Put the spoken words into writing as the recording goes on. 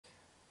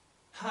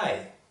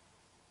Hi!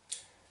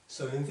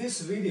 So in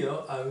this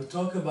video I will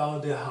talk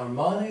about the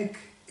harmonic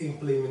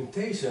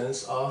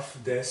implementations of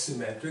the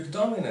symmetric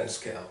dominant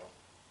scale.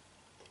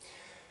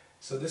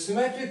 So the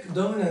symmetric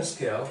dominant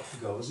scale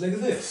goes like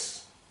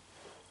this: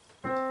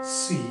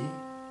 C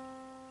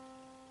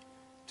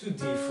to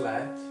D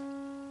flat,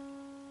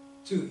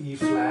 to E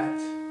flat,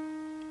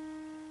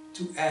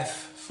 to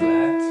F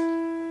flat,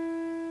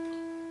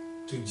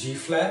 to G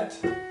flat,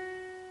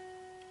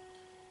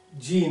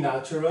 G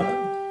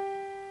natural,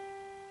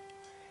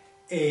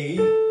 A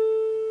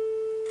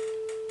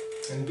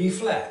and B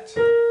flat.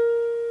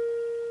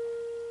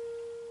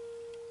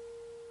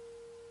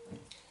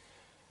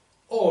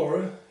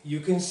 Or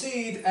you can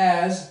see it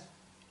as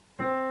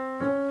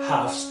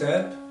half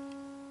step,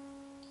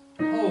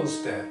 whole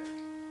step,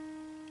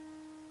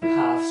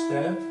 half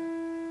step,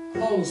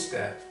 whole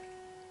step,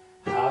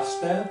 half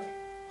step,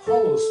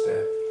 whole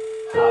step,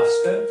 half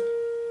step,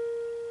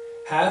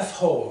 half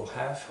whole,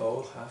 half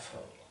whole, half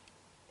whole.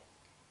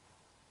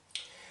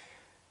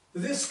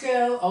 This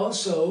scale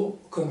also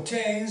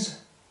contains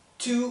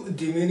two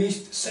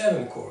diminished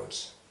seven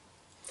chords,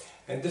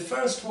 and the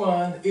first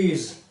one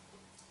is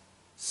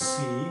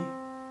C,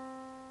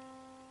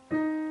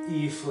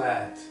 E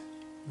flat,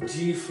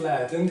 G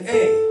flat and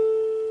A.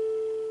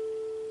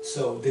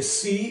 So the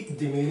C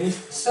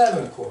diminished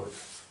seven chord.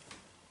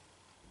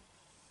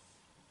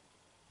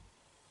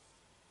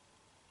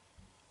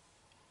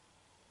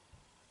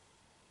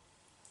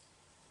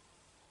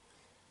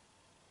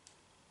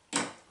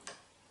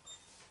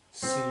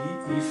 C,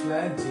 E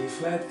flat, G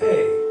flat, A.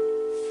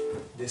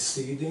 The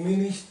C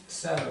diminished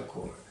seven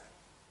chord.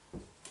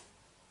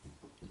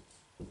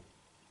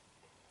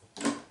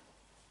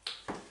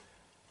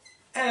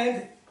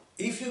 And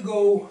if you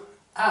go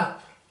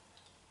up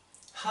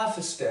half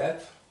a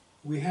step,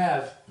 we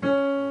have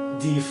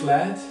D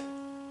flat,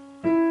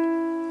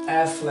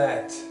 F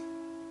flat,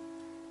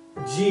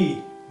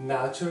 G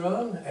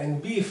natural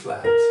and B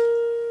flat.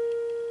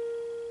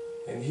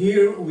 And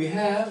here we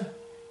have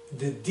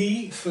the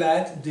D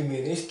flat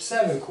diminished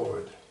seven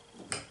chord.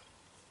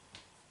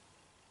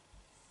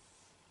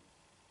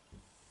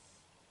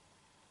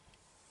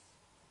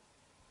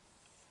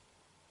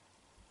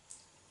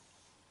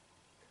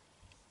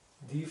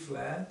 D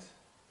flat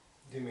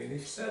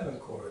diminished seven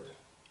chord.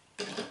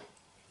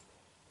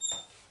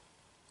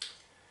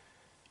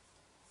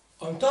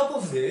 On top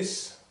of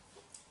this,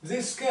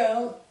 this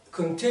scale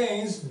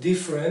contains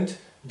different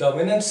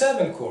dominant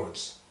seven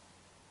chords.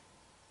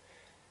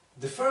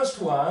 The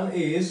first one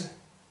is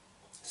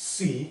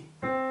C,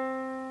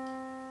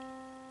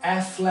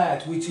 F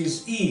flat, which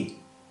is E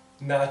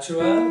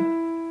natural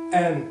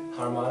and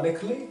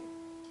harmonically,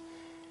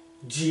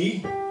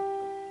 G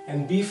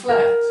and B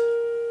flat.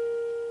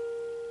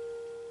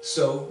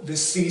 So the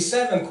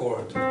C7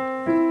 chord.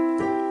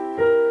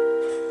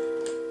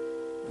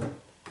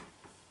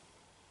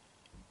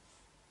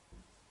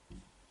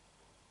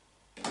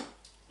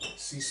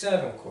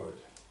 C7 chord.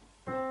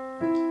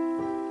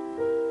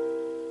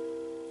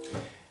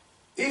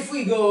 If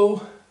we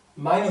go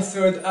minor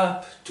third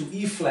up to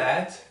E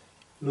flat,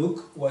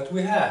 look what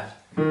we have.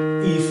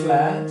 E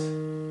flat,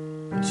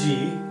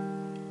 G,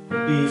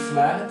 B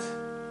flat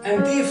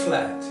and D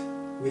flat.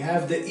 We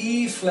have the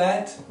E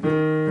flat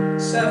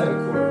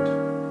 7 chord.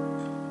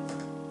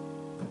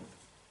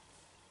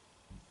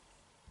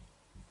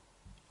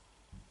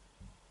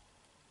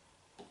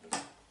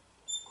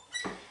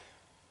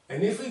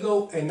 And if we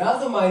go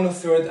another minor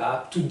third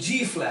up to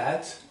G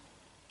flat,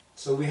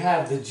 so we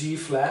have the G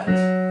flat,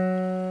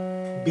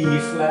 B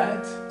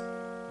flat,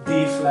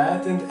 D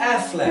flat and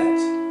F flat.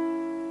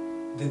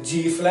 The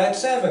G flat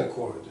 7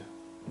 chord.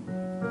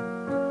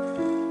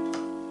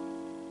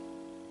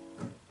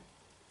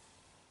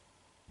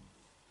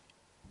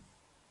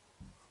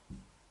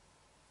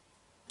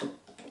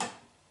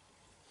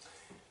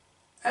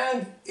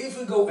 And if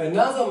we go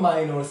another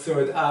minor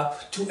third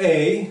up to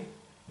A,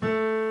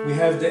 we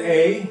have the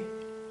A,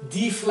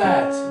 D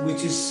flat,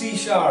 which is C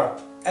sharp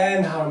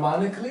and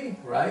harmonically,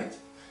 right?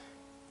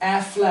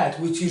 F flat,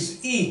 which is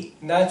E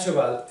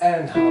natural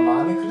and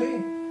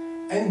harmonically,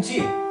 and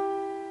G.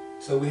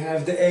 So we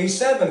have the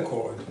A7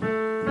 chord.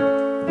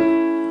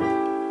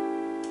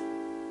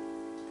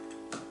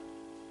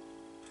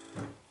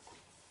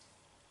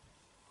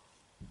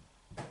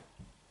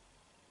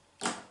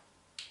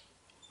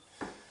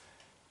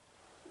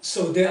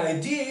 So the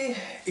idea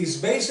is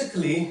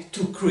basically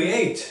to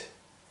create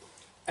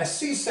a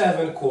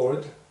C7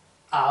 chord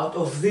out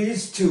of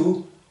these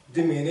two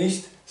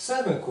diminished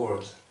 7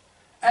 chords.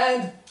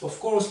 And of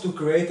course to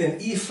create an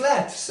E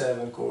flat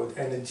 7 chord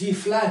and a G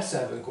flat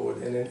 7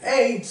 chord and an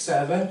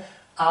A7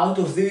 out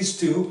of these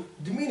two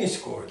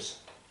diminished chords.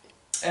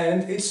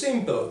 And it's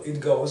simple, it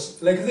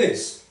goes like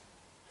this.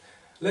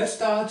 Let's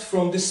start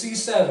from the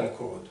C7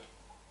 chord.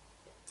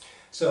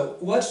 So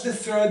what's the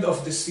third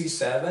of the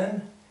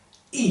C7?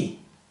 E,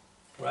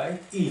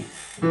 right? E.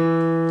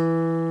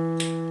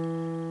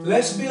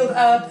 Let's build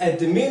up a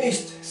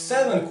diminished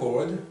 7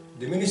 chord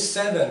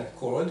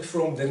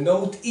from the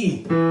note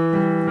E.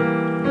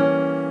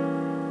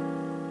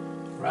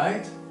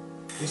 right?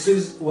 This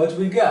is what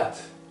we got.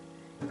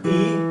 E,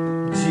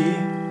 G,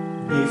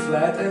 B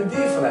flat and D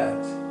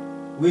flat,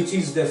 which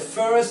is the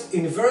first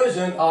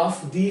inversion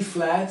of D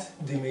flat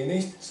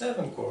diminished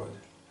 7 chord.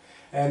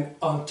 And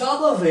on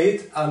top of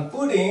it, I'm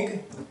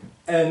putting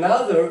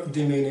another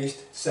diminished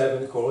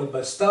 7 chord,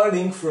 but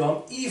starting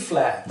from E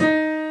flat.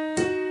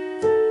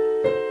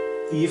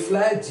 E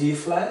flat, G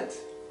flat,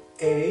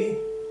 A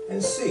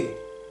and C,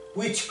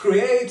 which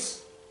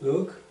creates,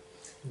 look,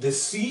 the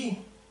C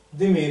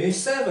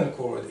diminished 7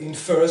 chord in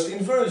first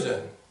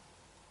inversion.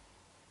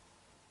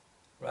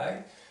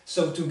 Right?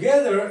 So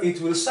together it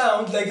will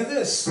sound like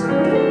this.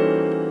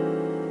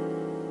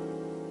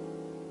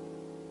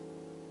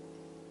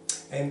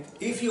 And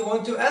if you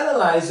want to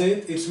analyze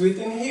it, it's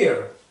written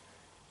here.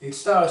 It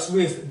starts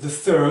with the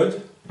third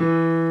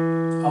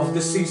of the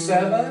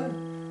C7,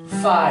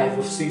 5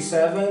 of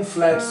C7,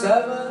 flat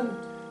 7,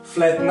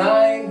 flat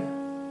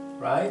 9,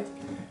 right?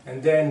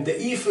 And then the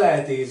E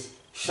flat is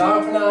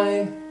sharp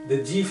 9,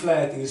 the G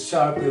flat is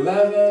sharp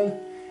 11,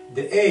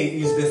 the A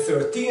is the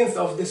 13th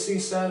of the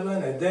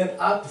C7, and then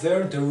up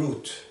there the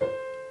root.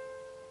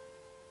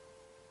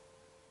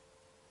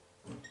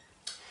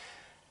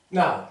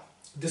 Now,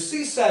 the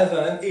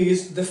C7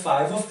 is the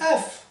 5 of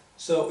F,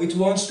 so it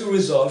wants to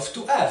resolve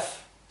to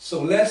F.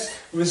 So let's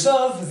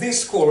resolve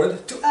this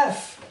chord to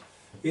F.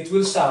 It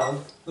will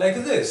sound like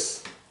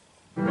this.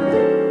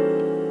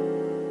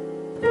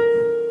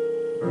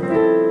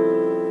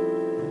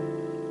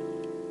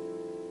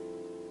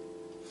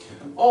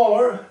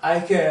 Or I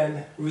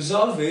can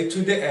resolve it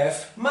to the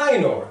F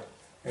minor,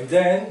 and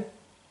then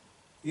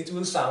it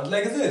will sound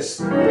like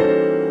this.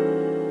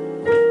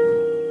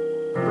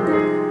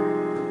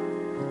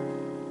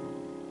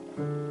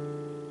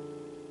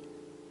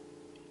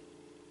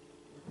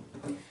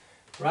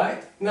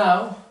 Right?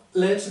 Now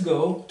let's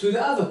go to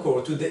the other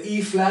chord, to the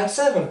E flat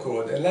 7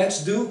 chord, and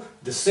let's do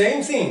the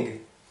same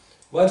thing.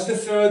 What's the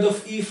third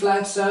of E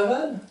flat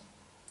 7?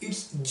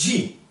 It's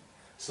G.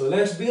 So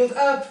let's build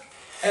up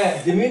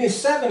a diminished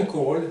 7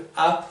 chord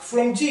up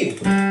from G.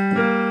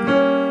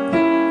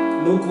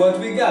 Look what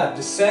we got,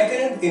 the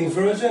second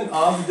inversion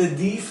of the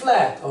D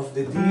flat,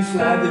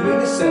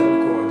 diminished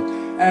 7 chord.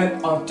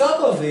 And on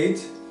top of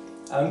it,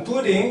 I'm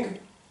putting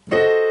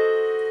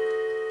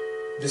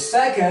the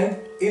second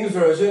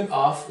inversion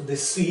of the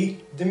C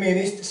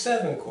diminished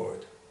 7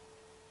 chord.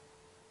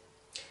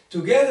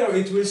 Together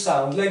it will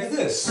sound like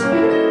this.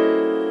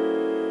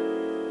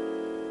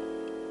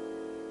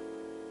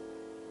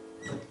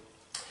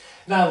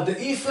 Now the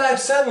E flat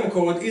 7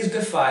 chord is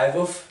the 5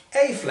 of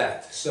A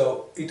flat,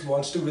 so it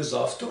wants to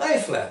resolve to A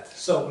flat.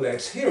 So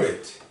let's hear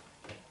it.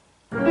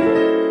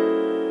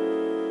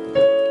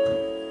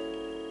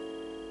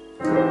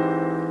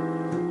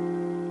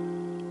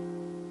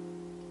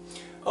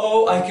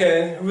 Or I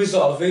can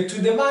resolve it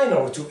to the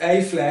minor, to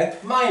A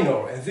flat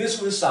minor, and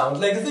this will sound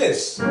like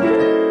this.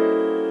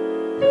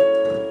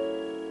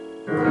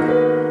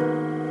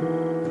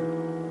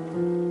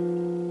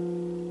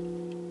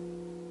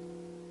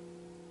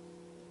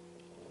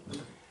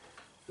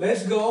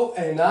 Let's go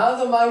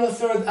another minor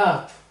third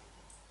up.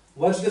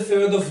 What's the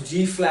third of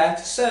G flat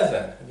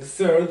 7? The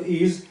third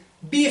is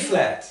B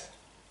flat.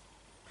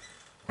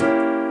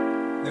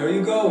 There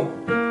you go.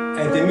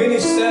 A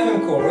diminished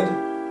 7 chord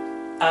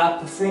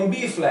up from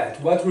B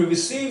flat. What we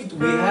received,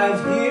 we have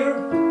here,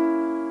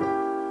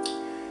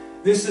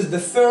 this is the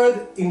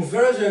third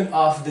inversion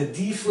of the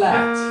D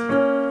flat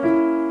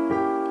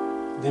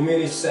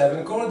diminished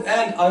 7 chord,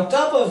 and on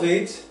top of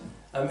it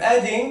I'm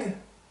adding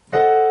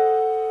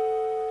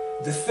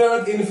the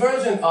third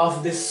inversion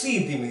of the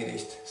C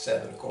diminished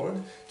 7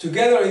 chord.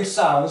 Together it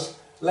sounds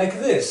like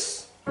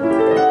this.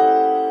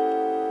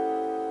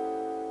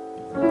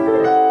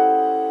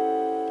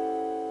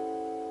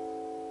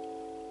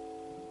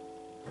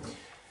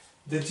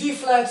 The G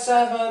flat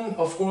 7,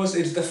 of course,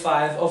 is the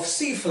 5 of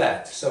C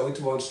flat, so it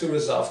wants to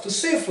resolve to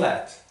C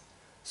flat.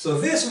 So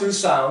this will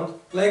sound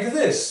like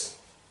this.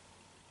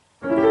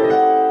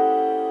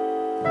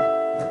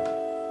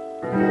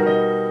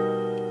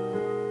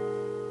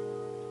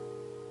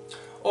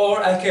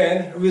 Or I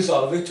can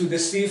resolve it to the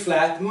C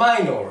flat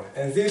minor,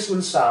 and this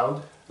will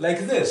sound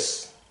like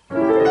this.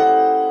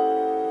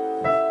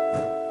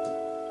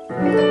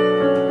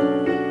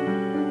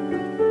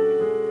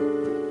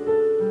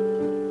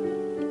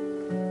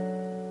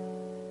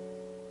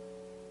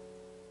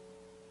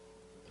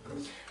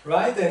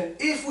 Right? And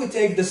if we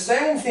take the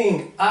same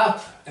thing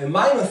up a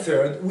minor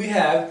third, we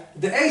have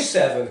the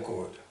A7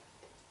 chord.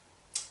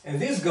 And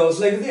this goes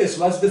like this.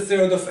 What's the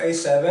third of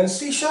A7?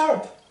 C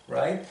sharp,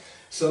 right?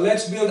 So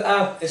let's build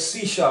up a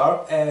C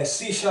sharp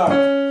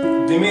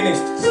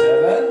diminished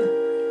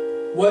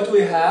 7. What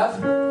we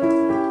have?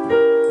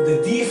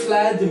 The D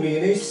flat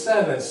diminished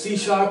 7. C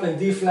sharp and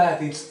D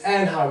flat, it's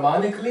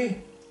anharmonically,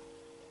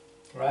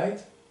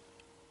 right?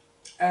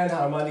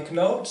 Anharmonic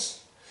notes.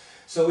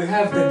 So we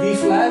have the D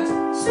flat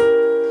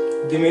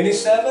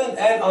diminished 7,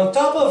 and on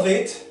top of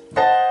it,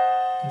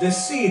 the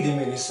C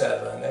diminished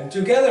 7. And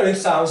together it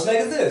sounds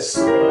like this.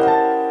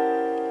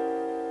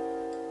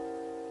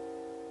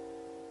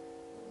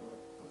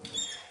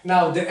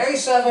 Now the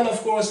A7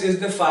 of course is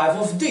the 5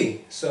 of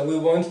D, so we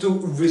want to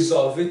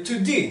resolve it to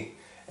D.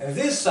 And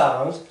this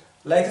sounds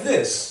like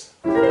this.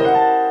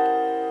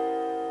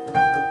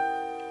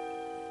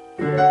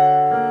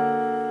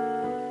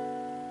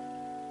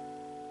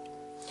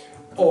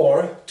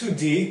 Or to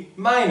D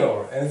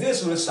minor, and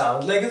this will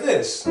sound like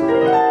this.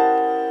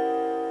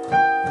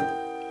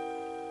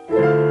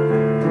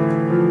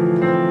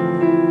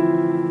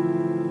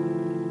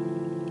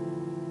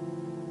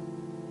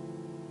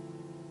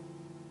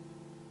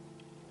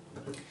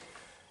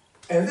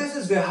 And this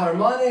is the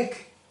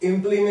harmonic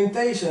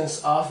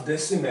implementations of the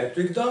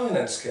symmetric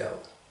dominant scale.